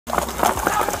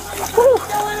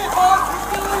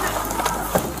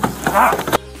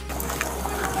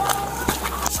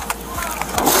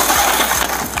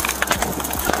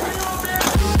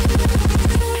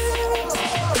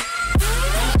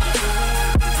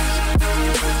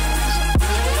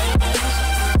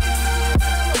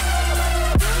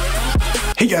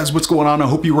Hey guys, what's going on? I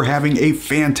hope you were having a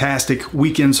fantastic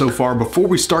weekend so far. Before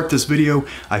we start this video,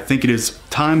 I think it is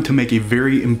time to make a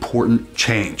very important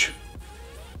change.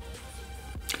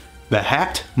 The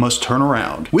hat must turn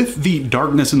around. With the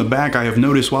darkness in the back, I have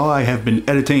noticed while I have been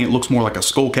editing, it looks more like a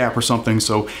skull cap or something,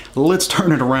 so let's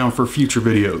turn it around for future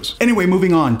videos. Anyway,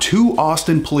 moving on, 2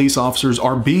 Austin police officers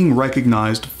are being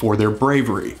recognized for their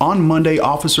bravery. On Monday,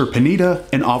 Officer Pineda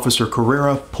and Officer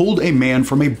Carrera pulled a man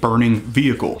from a burning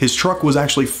vehicle. His truck was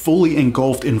actually fully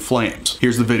engulfed in flames.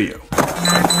 Here's the video.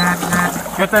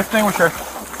 Get that extinguisher.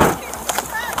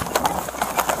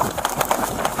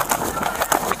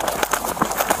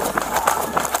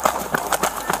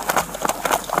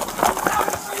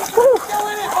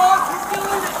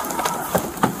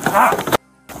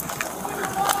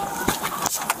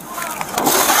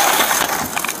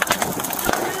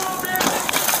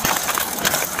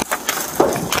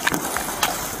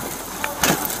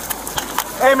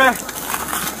 Hey man.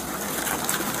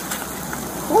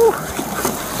 Woo.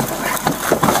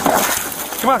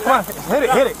 Come on, come on. Hit it,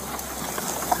 hit it.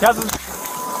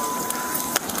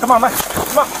 Come on, man.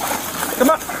 Come on. Come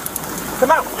on.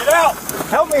 Come out. Get out.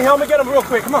 Help me get him real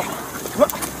quick. Come on. Come on.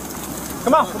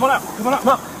 Come on. Come on out. Come on out. Come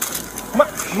on. Come on.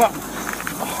 Come on.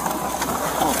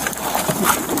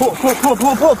 Pull.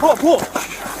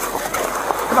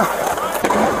 Come on.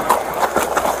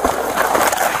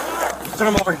 Turn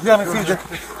him over. He's having a seizure.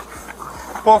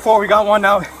 4-4, we got one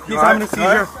now. He's having a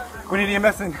seizure. We need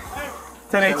EMS in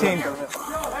 10-18.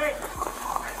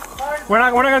 We're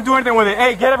not gonna do anything with it.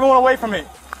 Hey, get everyone away from me.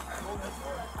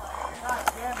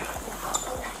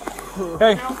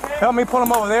 Hey, help me pull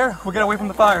him over there. We'll get away from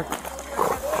the fire.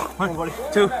 1,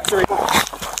 2, 3.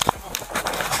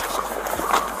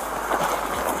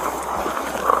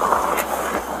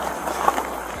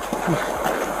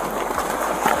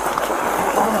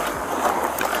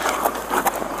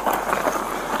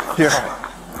 Here.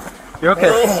 You're okay.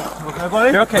 Okay,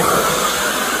 buddy? You're okay.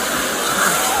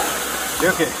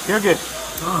 You're okay. You're good.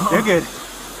 You're good.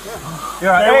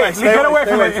 You're alright. Hey, get away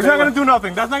from it. It's not gonna do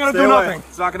nothing. That's not gonna do nothing.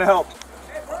 It's not gonna help.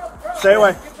 Stay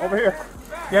away. Over here.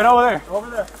 Get over there. Over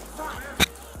there.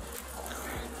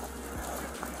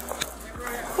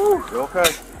 Whew. You're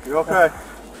okay. You're okay.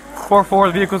 4-4,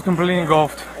 the vehicle's completely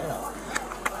engulfed.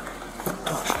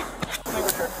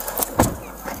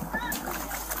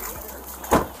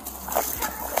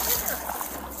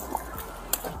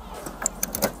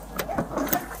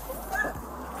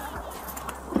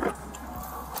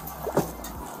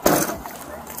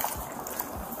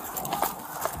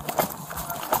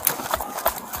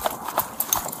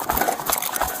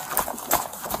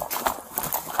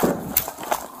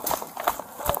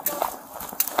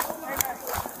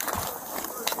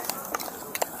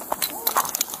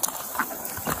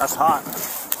 That's hot.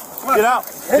 Get out.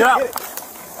 Get out.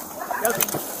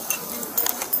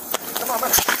 Come on,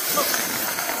 man.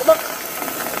 Come on.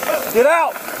 Get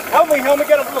out. Help me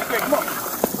get him real quick. Come on.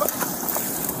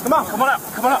 Come on. Come on out.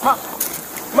 Come on out.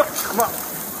 Come on. Come on.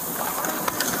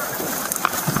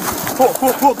 Pull.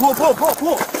 Come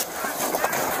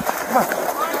on.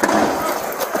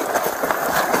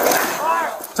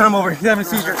 Turn him over. He's having a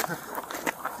seizure.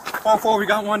 4-4, we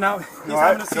got one now. He's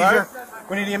having a seizure.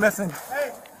 We need EMS in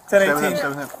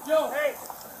 10-18. Yo, hey.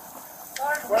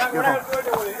 We're not going to do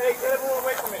anything with it. Hey, get everyone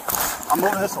away from me. I'm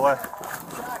moving this away.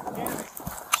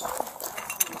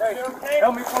 Hey,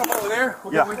 help me pull him over there.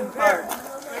 We'll get away from the fire.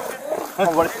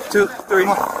 1, buddy. 2, 3.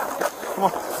 Come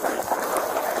on.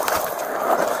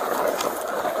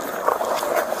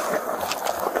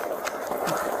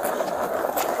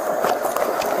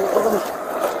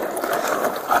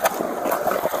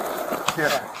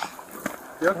 Here.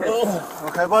 You okay?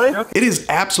 Okay, buddy? It is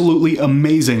absolutely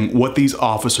amazing what these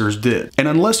officers did. And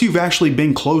unless you've actually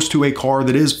been close to a car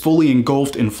that is fully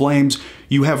engulfed in flames,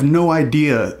 you have no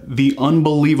idea the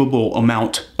unbelievable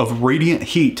amount of radiant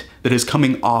heat that is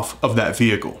coming off of that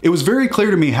vehicle. It was very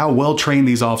clear to me how well trained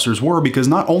these officers were, because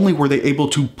not only were they able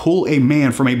to pull a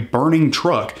man from a burning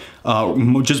truck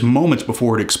just moments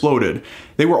before it exploded,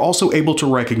 they were also able to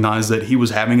recognize that he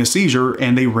was having a seizure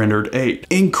and they rendered aid.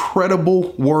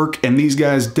 Incredible work, and these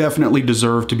guys definitely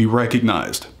deserve to be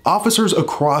recognized. Officers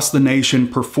across the nation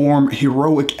perform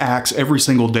heroic acts every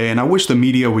single day, and I wish the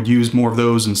media would use more of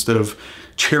those instead of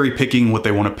cherry picking what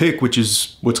they want to pick, which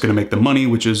is what's going to make them money,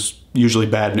 which is usually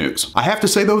bad news. I have to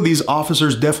say though, these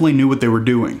officers definitely knew what they were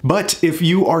doing. But if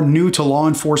you are new to law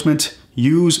enforcement,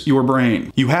 use your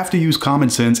brain. You have to use common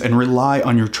sense and rely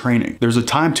on your training. There's a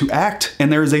time to act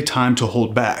and there is a time to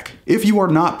hold back. If you are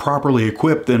not properly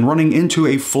equipped, then running into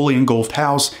a fully engulfed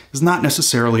house is not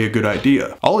necessarily a good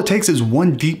idea. All it takes is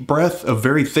one deep breath of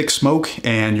very thick smoke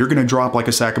and you're gonna drop like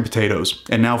a sack of potatoes.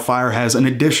 And now fire has an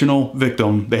additional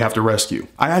victim they have to rescue.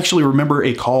 I actually remember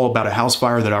a call about a house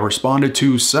fire that I responded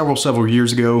to several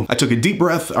years ago. I took a deep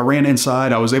breath, I ran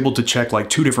inside, I was able to check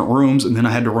like 2 different rooms, and then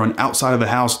I had to run outside of the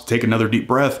house to take another deep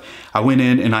breath. I went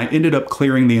in and I ended up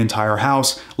clearing the entire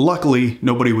house. Luckily,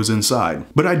 nobody was inside.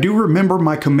 But I do remember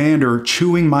my commander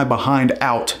chewing my behind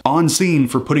out on scene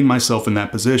for putting myself in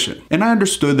that position. And I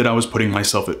understood that I was putting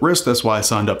myself at risk, that's why I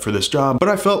signed up for this job, but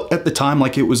I felt at the time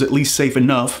like it was at least safe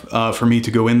enough for me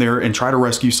to go in there and try to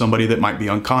rescue somebody that might be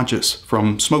unconscious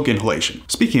from smoke inhalation.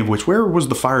 Speaking of which, where was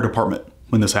the fire department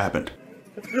when this happened?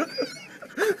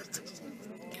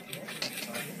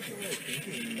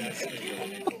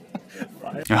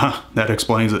 That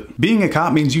explains it. Being a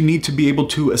cop means you need to be able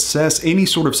to assess any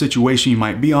sort of situation you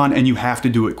might be on, and you have to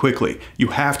do it quickly. You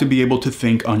have to be able to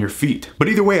think on your feet. But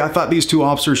either way, I thought these 2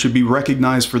 officers should be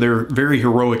recognized for their very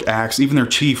heroic acts. Even their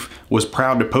chief was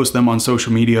proud to post them on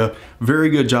social media. Very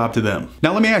good job to them.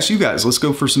 Now let me ask you guys, let's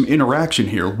go for some interaction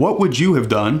here. What would you have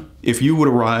done if you would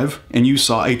arrive and you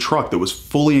saw a truck that was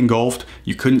fully engulfed,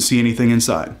 you couldn't see anything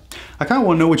inside? I kind of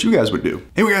want to know what you guys would do.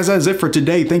 Anyway guys, that's it for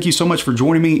today. Thank you so much for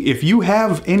joining me. If you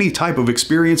have any type of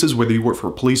experiences, whether you work for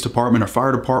a police department or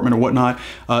fire department or whatnot,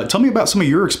 tell me about some of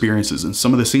your experiences and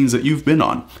some of the scenes that you've been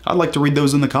on. I'd like to read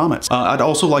those in the comments. I'd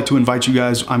also like to invite you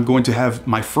guys, I'm going to have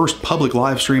my first public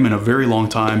live stream in a very long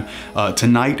time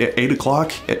tonight at 8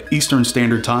 o'clock at Eastern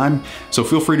Standard Time. So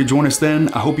feel free to join us then.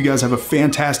 I hope you guys have a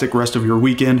fantastic rest of your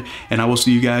weekend, and I will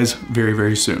see you guys very,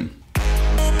 very soon.